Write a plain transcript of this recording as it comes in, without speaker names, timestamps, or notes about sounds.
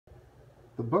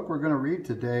The book we're going to read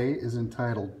today is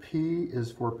entitled P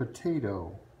is for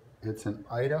Potato. It's an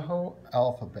Idaho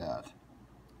alphabet.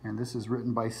 And this is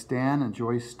written by Stan and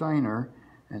Joy Steiner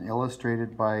and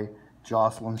illustrated by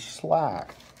Jocelyn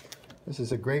Slack. This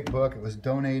is a great book. It was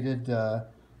donated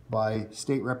by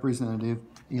State Representative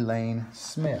Elaine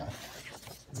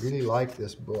Smith. I really like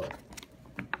this book.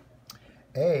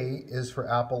 A is for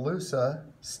Appaloosa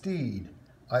Steed,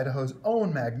 Idaho's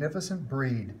own magnificent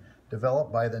breed,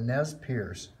 developed by the Nez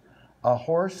Perce, a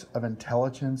horse of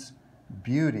intelligence,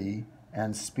 beauty,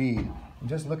 and speed. And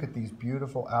just look at these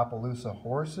beautiful Appaloosa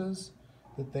horses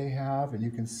that they have, and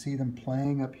you can see them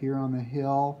playing up here on the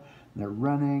hill. And they're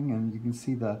running, and you can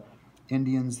see the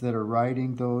Indians that are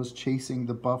riding those, chasing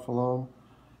the buffalo.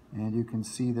 And you can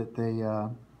see that they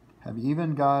have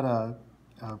even got a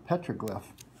petroglyph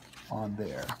on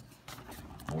there.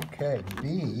 Okay,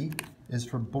 B is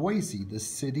for Boise, the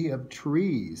city of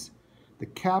trees. The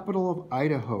capital of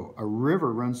Idaho, a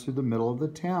river runs through the middle of the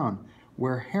town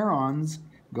where herons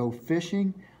go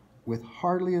fishing with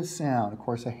hardly a sound. Of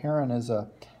course, a heron is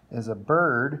a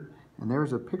bird, and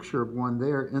there's a picture of one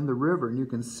there in the river, and you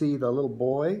can see the little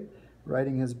boy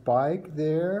riding his bike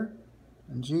there.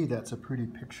 And gee, that's a pretty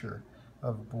picture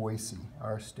of Boise,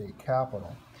 our state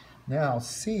capital. Now,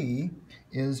 C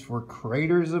is for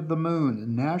Craters of the Moon, a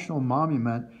national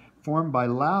monument formed by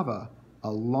lava a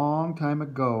long time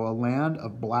ago, a land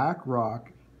of black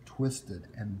rock, twisted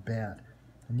and bent.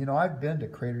 And you know, I've been to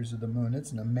Craters of the Moon.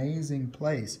 It's an amazing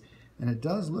place. And it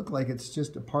does look like it's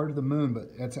just a part of the moon,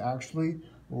 but it's actually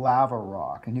lava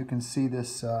rock. And you can see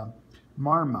this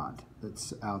marmot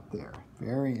that's out there.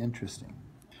 Very interesting.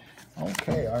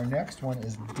 Okay, our next one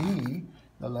is D,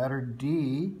 the letter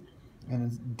D.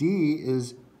 And D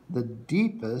is the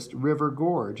deepest river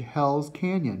gorge, Hell's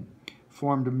Canyon.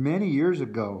 Formed many years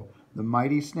ago, the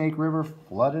mighty Snake River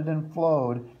flooded and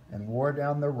flowed and wore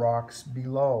down the rocks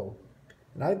below.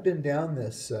 And I've been down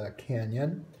this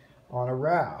canyon on a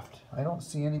raft. I don't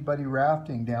see anybody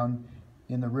rafting down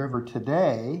in the river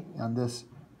today on this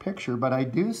picture, but I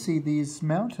do see these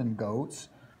mountain goats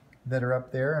that are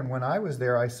up there. And when I was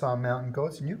there, I saw mountain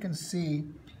goats, and you can see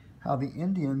how the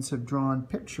Indians have drawn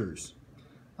pictures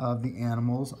of the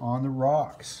animals on the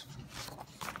rocks.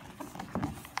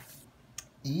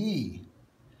 E.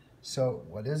 So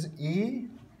what is E?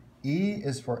 E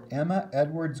is for Emma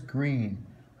Edwards Green,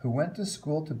 who went to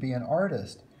school to be an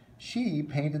artist. She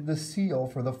painted the seal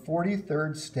for the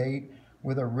 43rd state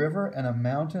with a river and a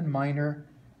mountain miner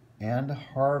and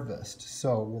harvest.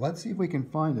 So let's see if we can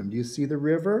find them. Do you see the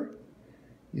river?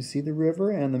 You see the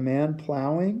river and the man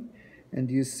plowing? And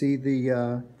do you see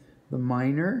the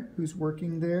miner who's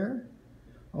working there?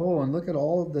 Oh, and look at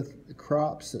all of the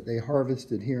crops that they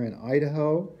harvested here in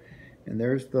Idaho. And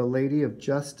there's the Lady of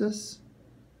Justice.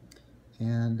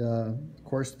 And of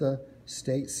course the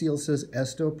state seal says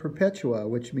Esto Perpetua,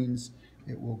 which means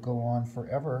it will go on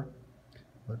forever.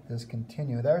 Let this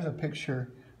continue. There's a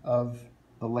picture of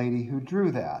the lady who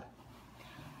drew that.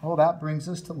 Oh, that brings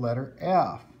us to letter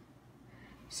F.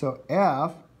 So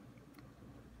F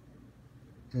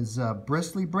is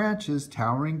bristly branches,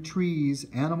 towering trees,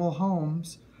 animal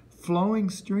homes,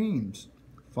 flowing streams.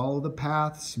 Follow the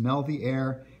path, smell the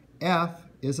air. F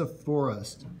is a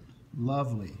forest,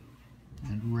 lovely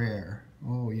and rare.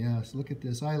 Oh yes, look at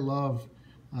this. I love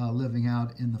living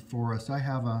out in the forest.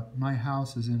 My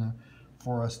house is in a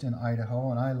forest in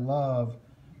Idaho, and I love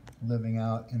living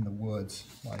out in the woods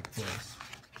like this.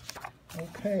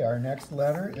 Okay, our next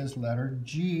letter is letter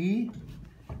G,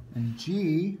 and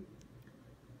G,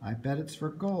 I bet it's for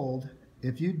gold.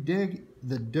 If you dig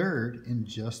the dirt in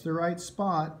just the right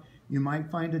spot, you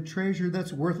might find a treasure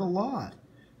that's worth a lot.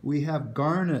 We have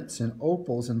garnets and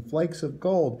opals and flakes of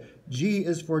gold. G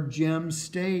is for gem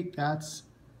state. That's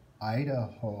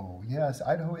Idaho. Yes,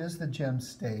 Idaho is the gem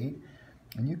state.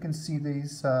 And you can see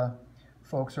these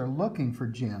folks are looking for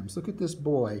gems. Look at this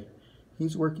boy.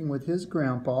 He's working with his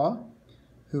grandpa,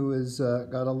 who has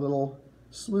got a little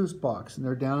sluice box. And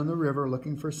they're down in the river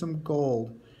looking for some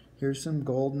gold. Here's some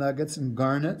gold nuggets and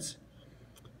garnets.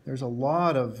 There's a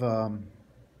lot of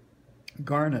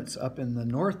garnets up in the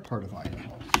north part of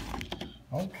Idaho.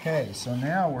 Okay, so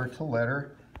now we're to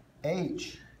letter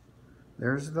H.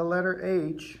 There's the letter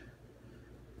H.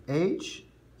 H,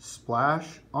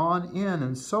 splash on in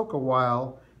and soak a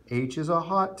while. H is a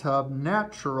hot tub,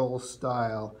 natural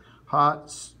style.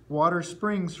 Hot water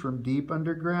springs from deep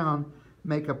underground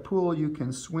make a pool you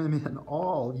can swim in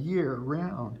all year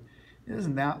round.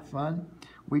 Isn't that fun?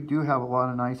 We do have a lot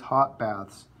of nice hot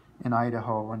baths in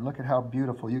Idaho, and look at how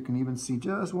beautiful. You can even see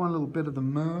just one little bit of the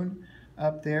moon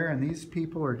up there, and these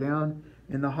people are down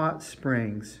in the hot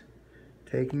springs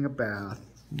taking a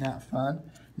bath. Isn't that fun?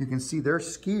 You can see they're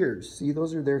skiers. See,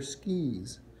 those are their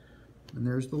skis. And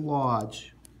there's the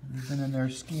lodge. They've been in there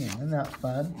skiing. Isn't that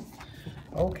fun?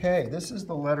 Okay, this is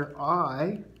the letter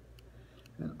I.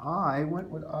 And I, what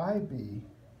would I be?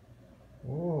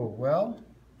 Oh, well,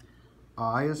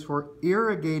 I is for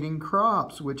irrigating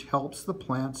crops, which helps the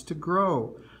plants to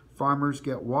grow. Farmers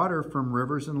get water from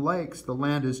rivers and lakes. The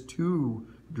land is too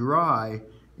dry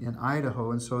in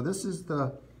Idaho. And so this is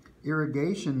the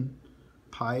irrigation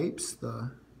pipes,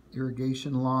 the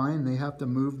irrigation line. They have to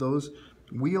move those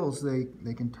wheels.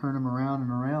 They can turn them around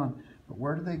and around. But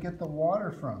where do they get the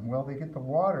water from? Well, they get the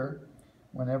water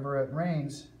whenever it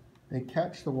rains. They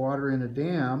catch the water in a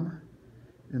dam,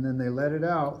 and then they let it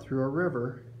out through a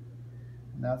river.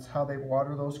 And that's how they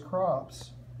water those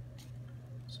crops.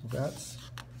 So that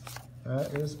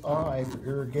is I for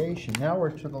irrigation. Now we're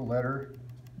to the letter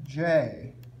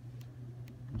J.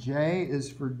 J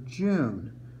is for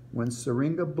June, when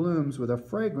syringa blooms with a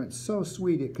fragrance so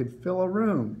sweet it could fill a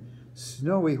room.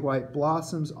 Snowy white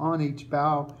blossoms on each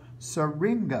bough.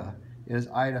 Syringa is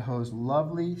Idaho's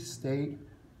lovely state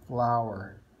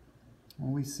flower.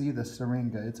 When we see the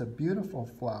syringa, it's a beautiful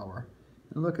flower.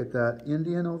 And look at that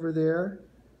Indian over there.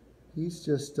 He's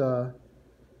just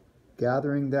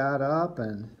gathering that up,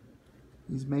 and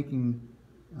he's making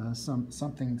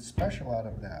something special out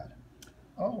of that.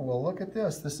 Oh, well, look at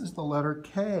this. This is the letter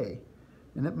K,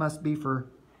 and it must be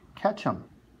for Ketchum.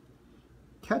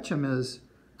 Ketchum is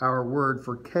our word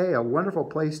for K, a wonderful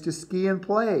place to ski and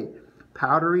play.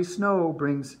 Powdery snow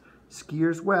brings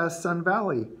skiers west. Sun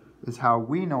Valley is how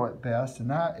we know it best, and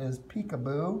that is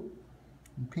Peekaboo.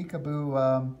 And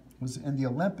Peekaboo was in the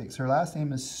Olympics. Her last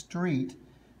name is Street,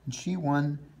 and she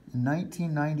won in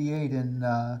 1998 in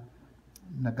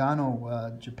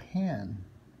Nagano, Japan.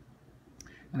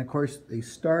 And of course, they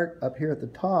start up here at the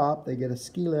top, they get a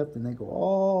ski lift, and they go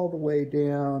all the way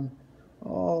down,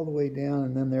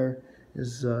 and then there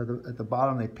is, at the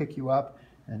bottom, they pick you up,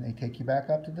 and they take you back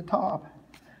up to the top.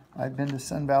 I've been to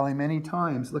Sun Valley many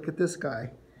times. Look at this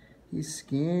guy. He's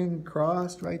skiing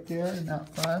crossed right there. Isn't that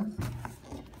fun?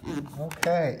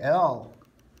 Okay, L.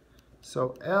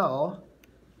 So L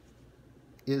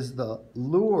is the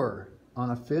lure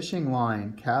on a fishing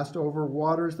line, cast over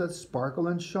waters that sparkle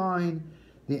and shine.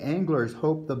 The anglers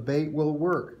hope the bait will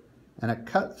work, and a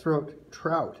cutthroat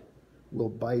trout will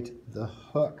bite the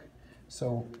hook.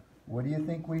 So what do you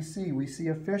think we see? We see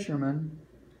a fisherman,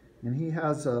 and he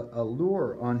has a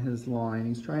lure on his line.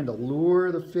 He's trying to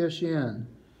lure the fish in.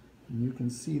 And you can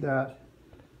see that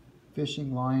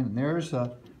fishing line. And there's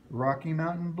a Rocky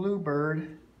Mountain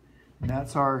bluebird. And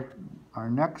that's our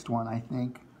next one, I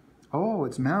think. Oh,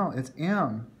 it's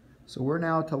M. So we're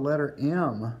now to letter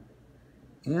M.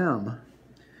 M.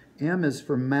 M is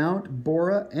for Mount,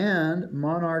 Bora, and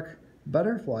Monarch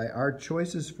butterfly. Our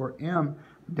choices for M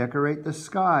decorate the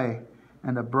sky,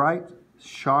 and a bright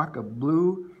shock of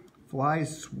blue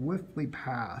flies swiftly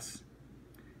past.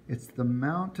 It's the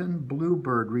mountain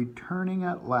bluebird returning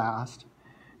at last.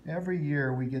 Every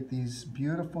year we get these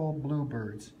beautiful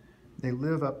bluebirds. They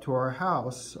live up to our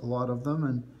house, a lot of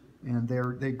them, and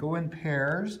they go in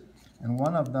pairs, and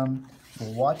one of them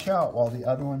will watch out while the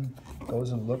other one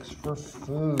goes and looks for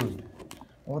food.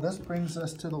 Well, this brings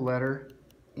us to the letter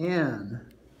N.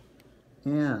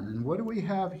 N. And what do we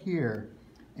have here?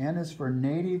 N is for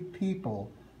Native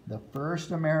people, the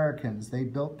first Americans. They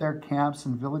built their camps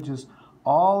and villages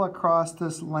all across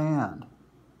this land.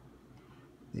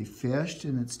 They fished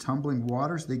in its tumbling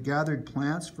waters. They gathered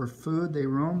plants for food. They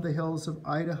roamed the hills of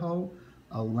Idaho,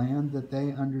 a land that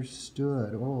they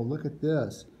understood. Oh, look at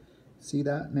this. See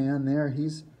that man there?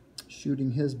 He's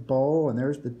shooting his bow, and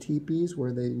there's the teepees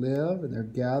where they live, and they're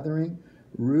gathering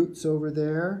roots over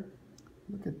there.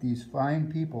 Look at these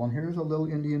fine people. And here's a little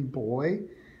Indian boy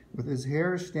with his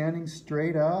hair standing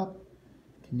straight up.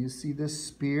 Can you see this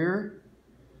spear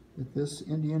that this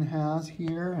Indian has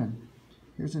here? And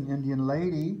here's an Indian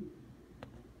lady.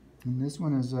 And this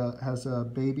one is has a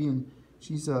baby, and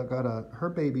she's got her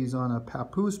baby's on a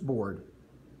papoose board.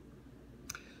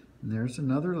 And there's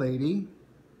another lady.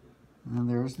 And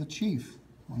there's the chief,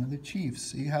 one of the chiefs.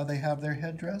 See how they have their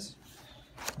headdress?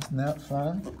 Isn't that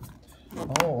fun?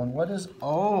 Oh, and what is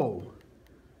O?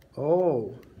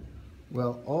 O.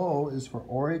 Well, O is for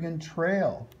Oregon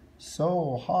Trail.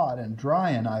 So hot and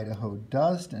dry in Idaho.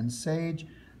 Dust and sage,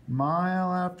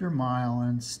 mile after mile,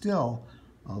 and still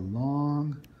a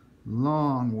long,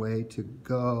 long way to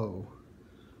go.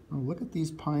 Oh, look at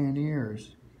these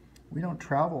pioneers. We don't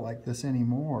travel like this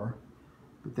anymore.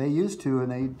 But they used to,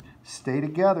 and they stay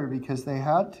together because they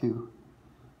had to.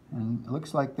 And it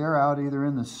looks like they're out either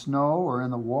in the snow or in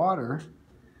the water.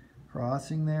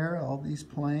 crossing there, all these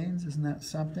planes. Isn't that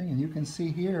something? And you can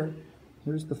see here,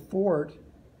 here's the fort.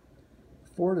 The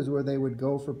fort is where they would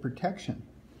go for protection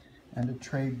and to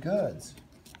trade goods.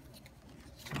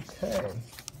 Okay,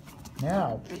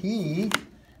 now P,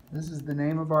 this is the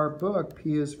name of our book.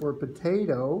 P is for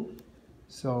potato.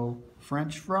 So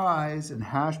French fries and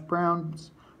hash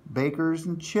browns, bakers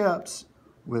and chips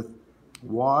with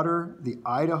water. The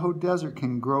Idaho desert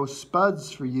can grow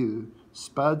spuds for you,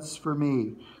 spuds for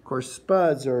me. Of course,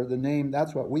 spuds are the name,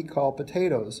 that's what we call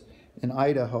potatoes in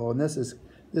Idaho. And this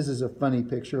is a funny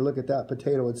picture. Look at that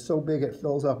potato. It's so big it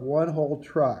fills up one whole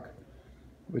truck,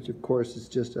 which of course is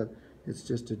just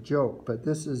a joke. But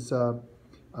this is a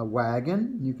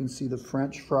wagon. You can see the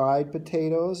French fried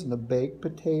potatoes and the baked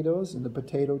potatoes and the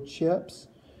potato chips.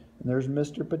 And there's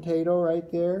Mr. Potato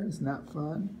right there. Isn't that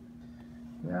fun?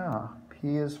 Yeah,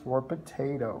 P is for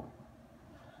potato.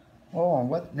 Oh, and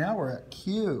what? Now we're at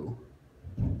Q.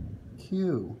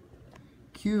 Q.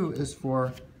 Q is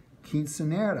for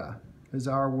quinceanera, is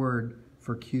our word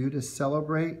for Q. To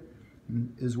celebrate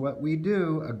is what we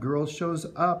do. A girl shows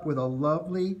up with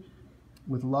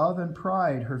with love and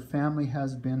pride. Her family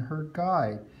has been her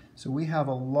guide. So we have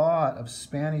a lot of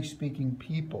Spanish-speaking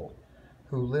people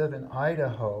who live in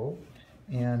Idaho,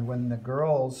 and when the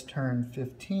girls turn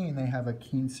 15, they have a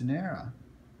quinceanera.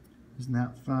 Isn't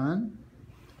that fun?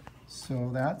 So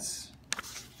that's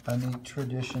a neat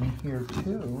tradition here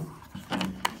too.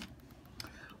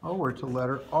 Oh, we're to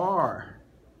letter R.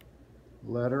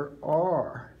 Letter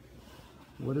R.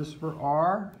 What is for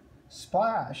R?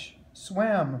 Splash,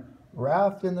 swim,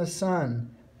 raft in the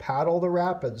sun, paddle the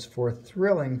rapids for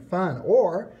thrilling fun,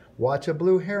 or watch a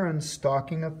blue heron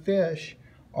stalking a fish.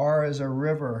 R is a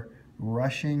river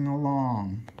rushing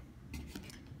along.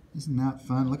 Isn't that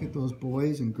fun? Look at those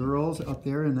boys and girls out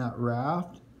there in that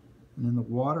raft and in the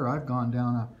water. I've gone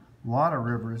down a lot of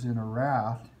rivers in a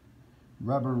raft,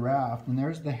 rubber raft, and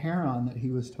there's the heron that he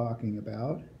was talking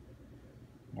about.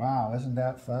 Wow, isn't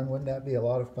that fun? Wouldn't that be a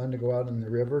lot of fun to go out in the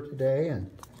river today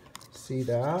and see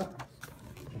that?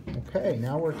 Okay,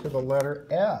 now we're to the letter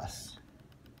S.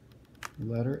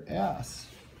 Letter S.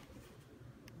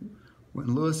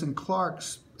 When Lewis and Clark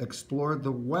explored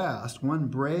the West, one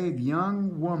brave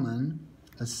young woman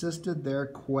assisted their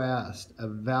quest. A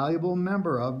valuable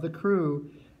member of the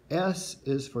crew. S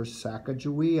is for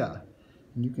Sacagawea.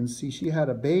 And you can see she had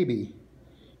a baby.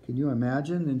 Can you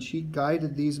imagine? And she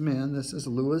guided these men. This is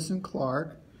Lewis and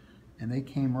Clark. And they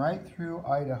came right through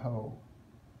Idaho.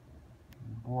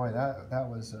 Boy, that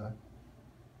was a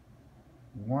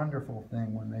wonderful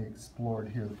thing when they explored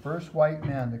here. The first white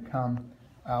men to come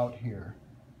out here.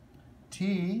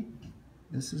 T,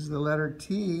 this is the letter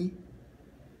T,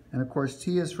 and of course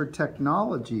T is for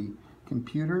technology,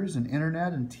 computers and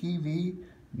internet and TV.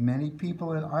 Many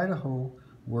people in Idaho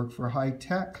work for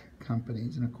high-tech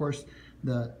companies, and of course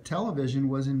the television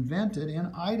was invented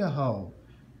in Idaho,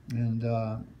 and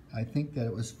I think that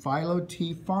it was Philo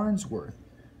T. Farnsworth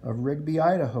of Rigby,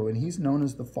 Idaho, and he's known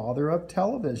as the father of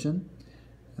television.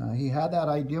 He had that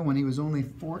idea when he was only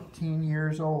 14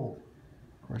 years old.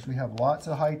 Of course, we have lots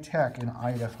of high tech in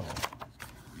Idaho.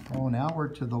 Oh, now we're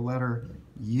to the letter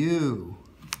U.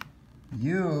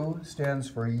 U stands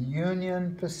for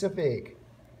Union Pacific.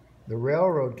 The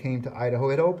railroad came to Idaho.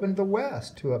 It opened the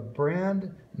West to a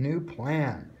brand new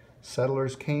plan.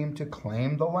 Settlers came to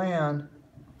claim the land.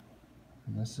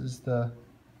 And this is the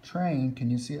train. Can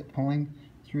you see it pulling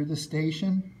through the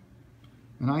station?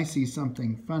 And I see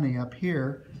something funny up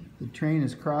here. The train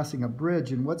is crossing a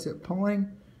bridge, and what's it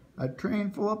pulling? A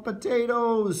train full of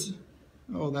potatoes.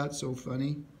 Oh, that's so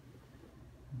funny.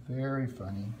 Very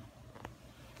funny.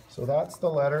 So that's the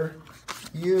letter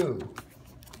U.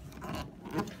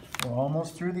 We're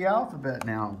almost through the alphabet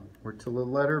now. We're to the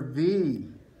letter V.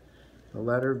 The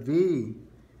letter V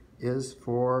is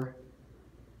for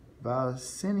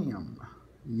Vaccinium.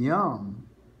 Yum.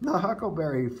 The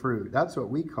huckleberry fruit. That's what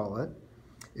we call it.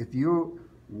 If you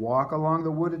walk along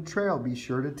the wooded trail, be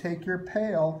sure to take your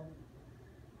pail.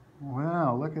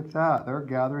 Wow, look at that. They're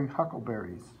gathering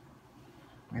huckleberries.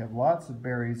 We have lots of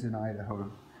berries in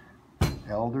Idaho.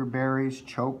 Elderberries,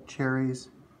 choke cherries.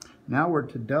 Now we're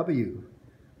to W.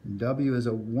 W is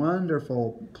a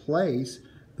wonderful place.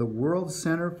 The World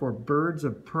Center for Birds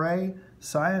of Prey.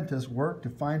 Scientists work to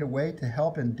find a way to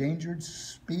help endangered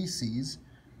species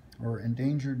or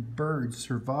endangered birds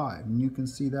survive. And you can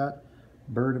see that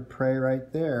bird of prey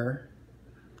right there.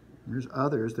 There's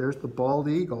others. There's the bald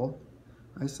eagle.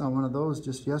 I saw one of those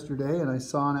just yesterday, and I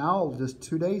saw an owl just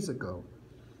 2 days ago.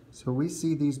 So we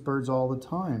see these birds all the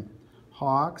time.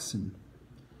 Hawks, and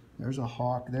there's a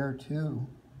hawk there too.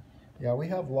 Yeah, we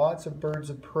have lots of birds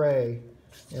of prey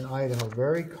in Idaho,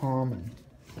 very common.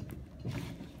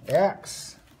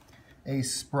 X. A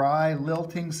spry,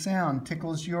 lilting sound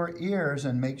tickles your ears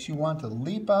and makes you want to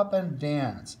leap up and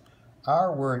dance.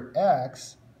 Our word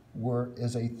X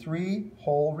is a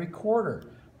 3-hole recorder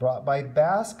brought by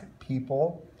Basque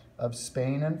people of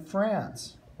Spain and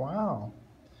France. Wow.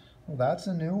 Well, that's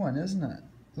a new one, isn't it?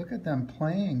 Look at them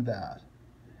playing that.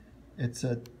 It's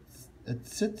a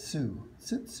tsitsu.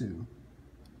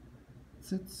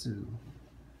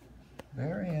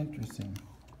 Very interesting.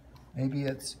 Maybe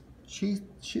it's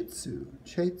chitsu.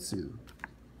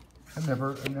 I've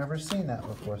never seen that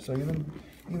before. So even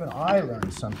I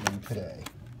learned something today.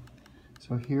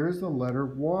 So here's the letter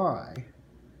Y.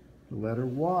 The letter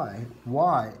Y.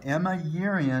 Y. Emma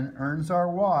Yerian earns our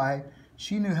Y.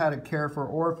 She knew how to care for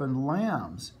orphaned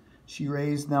lambs. She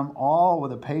raised them all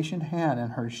with a patient hand,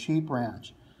 and her sheep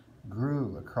ranch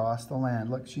grew across the land.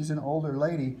 Look, she's an older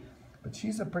lady, but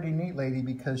she's a pretty neat lady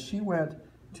because she went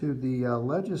to the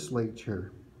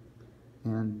legislature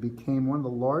and became one of the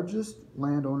largest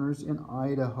landowners in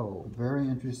Idaho. Very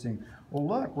interesting. Well,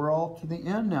 look, we're all to the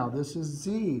end now. This is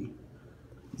Z.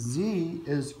 Z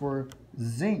is for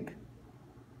zinc.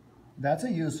 That's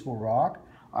a useful rock.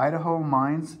 Idaho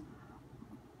mines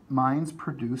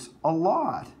produce a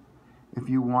lot. If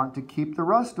you want to keep the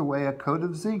rust away, a coat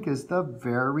of zinc is the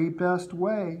very best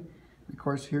way. Of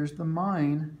course, here's the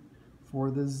mine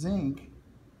for the zinc.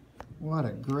 What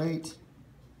a great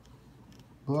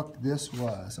book this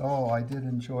was. Oh, I did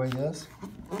enjoy this.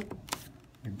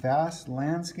 A vast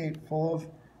landscape full of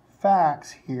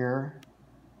facts here.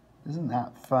 Isn't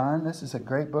that fun? This is a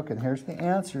great book, and here's the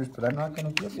answers, but I'm not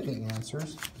going to give you the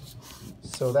answers.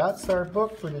 So that's our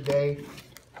book for today.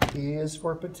 P is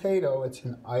for potato. It's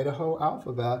an Idaho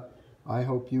alphabet. I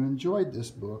hope you enjoyed this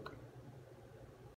book.